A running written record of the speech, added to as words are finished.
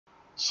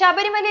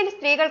ശബരിമലയിൽ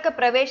സ്ത്രീകൾക്ക്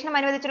പ്രവേശനം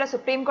അനുവദിച്ചുള്ള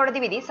സുപ്രീം കോടതി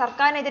വിധി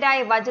സർക്കാരിനെതിരായ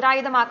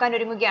വജ്രായുധമാക്കാൻ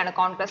ഒരുങ്ങുകയാണ്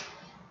കോൺഗ്രസ്.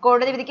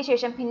 കോടതി വിധിക്ക്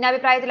ശേഷം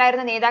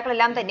ഭിന്നാഭിപ്രായത്തിലായിരുന്ന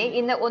നേതാക്കളെല്ലാം തന്നെ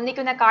ഇന്ന്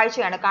ഒന്നിക്കുന്ന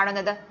കാഴ്ചയാണ്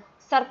കാണുന്നത്.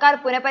 സർക്കാർ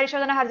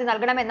പുനഃപരിശോധനാ ഹർജി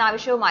നൽകണമെന്ന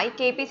ആവശ്യവുമായി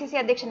KPCC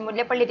അധ്യക്ഷൻ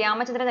മുല്ലപ്പള്ളി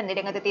രാമചന്ദ്രൻ തന്നെ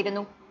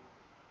രംഗത്തെത്തിയിരുന്നു.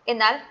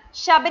 എന്നാൽ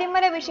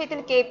ശബരിമല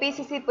വിഷയത്തിൽ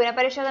KPCC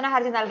പുനഃപരിശോധനാ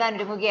ഹർജി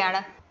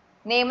നൽകാനൊരുങ്ങുകയാണ്.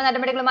 നിയമ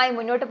നടപടികളുമായി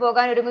മുന്നോട്ട്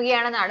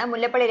പോകാനൊരുങ്ങുകയാണെന്നാണ്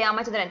മുല്ലപ്പള്ളി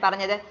രാമചന്ദ്രൻ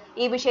പറഞ്ഞത്.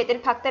 ഈ വിഷയത്തിൽ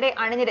ഭക്തരെ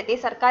അണിനിരത്തി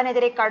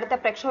സർക്കാരിനെതിരെ കടുത്ത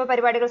പ്രക്ഷോഭ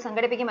പരിപാടികൾ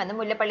സംഘടിപ്പിക്കുമെന്നും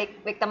മുല്ലപ്പള്ളി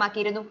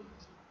വ്യക്തമാക്കിയിരുന്നു.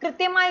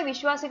 കൃത്യമായ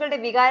വിശ്വാസികളുടെ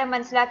വികാരം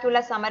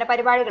മനസ്സിലാക്കിയുള്ള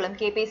സമരപരിപാടികളും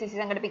KPCC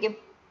സംഘടിപ്പിക്കും.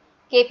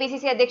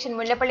 KPCC അധ്യക്ഷൻ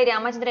മുല്ലപ്പള്ളി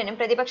രാമചന്ദ്രനും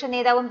പ്രതിപക്ഷ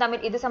നേതാവും തമ്മിൽ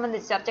ഇത്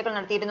സംബന്ധിച്ച് ചർച്ചകൾ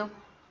നടത്തിയിരുന്നു.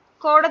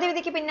 കോടതി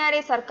വിധിക്ക്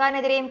പിന്നാലെ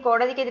സർക്കാരിനെതിരെയും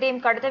കോടതിക്കെതിരെയും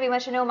കടുത്ത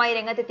വിമർശനവുമായി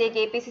രംഗത്തെത്തിയ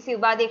KPCC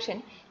ഉപാധ്യക്ഷൻ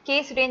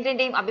K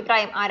സുരേന്ദ്രന്റെയും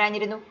അഭിപ്രായം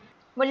ആരാഞ്ഞിരുന്നു.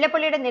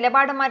 മുല്ലപ്പള്ളിയുടെ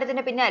നിലപാട്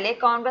മാറ്റത്തിന് പിന്നാലെ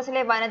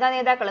കോൺഗ്രസിലെ വനിതാ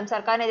നേതാക്കളും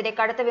സർക്കാരിനെതിരെ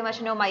കടുത്ത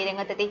വിമർശനവുമായി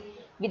രംഗത്തെത്തി.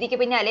 വിധിക്ക്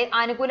പിന്നാലെ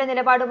അനുകൂല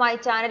നിലപാടുമായി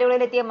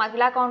ചാനലുകളിലെത്തിയ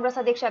മഹിളാ കോൺഗ്രസ്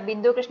അധ്യക്ഷ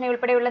ബിന്ദു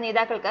കൃഷ്ണയുൾപ്പെടെയുള്ള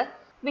നേതാക്കൾക്ക്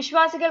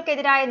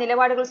വിശ്വാസികൾക്കെതിരായ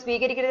നിലപാടുകൾ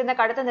സ്വീകരിക്കരുതെന്ന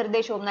കടുത്ത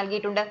നിർദ്ദേശവും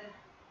നൽകിയിട്ടുണ്ട്.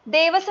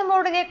 ദേവസ്വം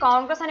ബോർഡിലെ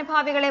കോൺഗ്രസ്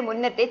അനുഭാവികളെ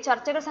മുൻനിർത്തി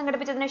ചർച്ചകൾ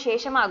സംഘടിപ്പിച്ചതിനു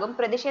ശേഷമാകും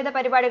പ്രതിഷേധ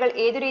പരിപാടികൾ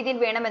ഏതു രീതിയിൽ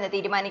വേണമെന്ന്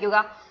തീരുമാനിക്കുക.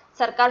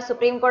 സർക്കാർ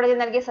സുപ്രീം കോടതിയിൽ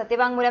നൽകിയ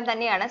സത്യവാങ്മൂലം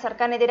തന്നെയാണ്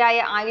സർക്കാരിനെതിരായ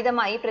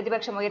ആയുധമായി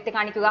പ്രതിപക്ഷം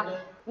ഉയർത്തിക്കാണിക്കുക.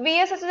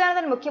 VS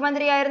അച്യുതാനന്ദൻ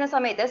മുഖ്യമന്ത്രിയായിരുന്ന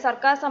സമയത്ത്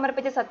സർക്കാർ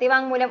സമർപ്പിച്ച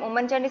സത്യവാങ്മൂലം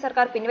ഉമ്മൻചാണ്ടി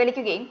സർക്കാർ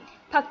പിൻവലിക്കുകയും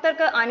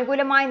ഭക്തർക്ക്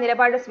അനുകൂലമായ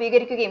നിലപാട്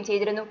സ്വീകരിക്കുകയും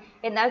ചെയ്തിരുന്നു.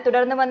 എന്നാൽ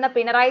തുടർന്ന് വന്ന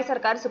പിണറായി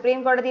സർക്കാർ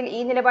സുപ്രീം കോടതിയിൽ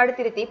ഈ നിലപാട്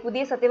തിരുത്തി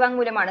പുതിയ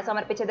സത്യവാങ്മൂലമാണ്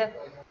സമർപ്പിച്ചത്.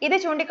 ഇത്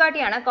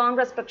ചൂണ്ടിക്കാട്ടിയാണ്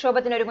കോൺഗ്രസ്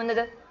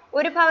പ്രക്ഷോഭത്തിനൊരുങ്ങുന്നത്.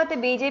 ഒരു ഭാഗത്ത്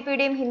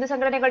BJPയുടെയും ഹിന്ദു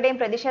സംഘടനകളുടെയും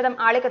പ്രതിഷേധം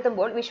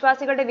ആളിക്കത്തുമ്പോൾ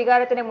വിശ്വാസികളുടെ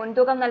വികാരത്തിന്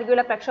മുൻതൂക്കം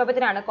നൽകിയുള്ള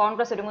പ്രക്ഷോഭത്തിനാണ്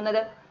കോൺഗ്രസ്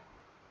ഒരുങ്ങുന്നത്.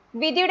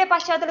 വിധിയുടെ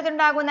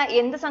പശ്ചാത്തലത്തിലുണ്ടാകുന്ന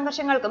എന്ത്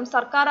സംഘർഷങ്ങൾക്കും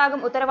സർക്കാരാകും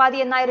ഉത്തരവാദി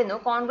എന്നായിരുന്നു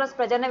കോൺഗ്രസ്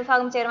പ്രചരണ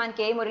വിഭാഗം ചെയർമാൻ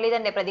K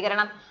മുരളീധരന്റെ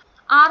പ്രതികരണം.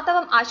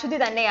 ആർത്തവം അശുദ്ധി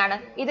തന്നെയാണ്.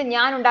 ഇത്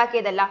ഞാൻ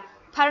ഉണ്ടാക്കിയതല്ല.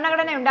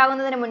 ഭരണഘടന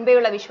ഉണ്ടാകുന്നതിന്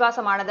മുൻപേയുള്ള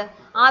വിശ്വാസമാണത്.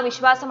 ആ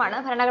വിശ്വാസമാണ്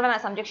ഭരണഘടന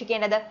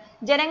സംരക്ഷിക്കേണ്ടത്.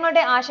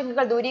 ജനങ്ങളുടെ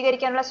ആശങ്കകൾ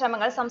ദൂരീകരിക്കാനുള്ള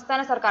ശ്രമങ്ങൾ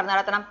സംസ്ഥാന സർക്കാർ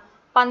നടത്തണം.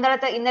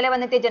 പന്തളത്ത് ഇന്നലെ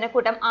വന്നെത്തിയ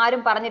ജനക്കൂട്ടം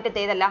ആരും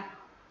പറഞ്ഞിട്ടെത്തിയതല്ല.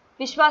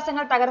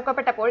 വിശ്വാസങ്ങൾ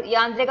തകർക്കപ്പെട്ടപ്പോൾ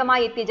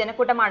യാന്ത്രികമായി എത്തിയ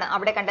ജനക്കൂട്ടമാണ്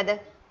അവിടെ കണ്ടത്.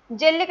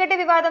 ജല്ലിക്കെട്ട്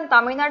വിവാദം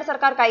തമിഴ്നാട്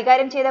സർക്കാർ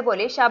കൈകാര്യം ചെയ്ത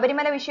പോലെ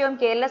ശബരിമല വിഷയവും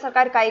കേരള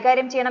സർക്കാർ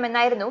കൈകാര്യം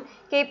ചെയ്യണമെന്നായിരുന്നു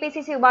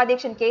KPCC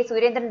ഉപാധ്യക്ഷൻ K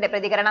സുരേന്ദ്രന്റെ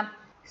പ്രതികരണം.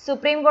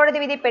 സുപ്രീം കോടതി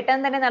വിധി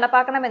പെട്ടെന്ന് തന്നെ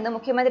നടപ്പാക്കണമെന്ന്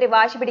മുഖ്യമന്ത്രി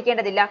വാശി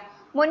പിടിക്കേണ്ടതില്ല.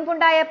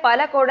 മുൻപുണ്ടായ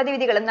പല കോടതി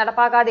വിധികളും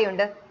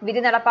നടപ്പാക്കാതെയുണ്ട്.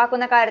 വിധി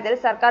നടപ്പാക്കുന്ന കാര്യത്തിൽ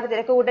സർക്കാർ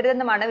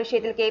തിരക്കുകൂട്ടരുതെന്നുമാണ്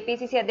വിഷയത്തിൽ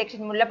KPCC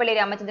അധ്യക്ഷൻ മുല്ലപ്പള്ളി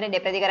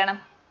രാമചന്ദ്രന്റെ പ്രതികരണം.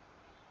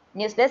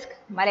 ന്യൂസ് ഡെസ്ക്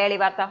മലയാളി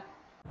വാർത്ത.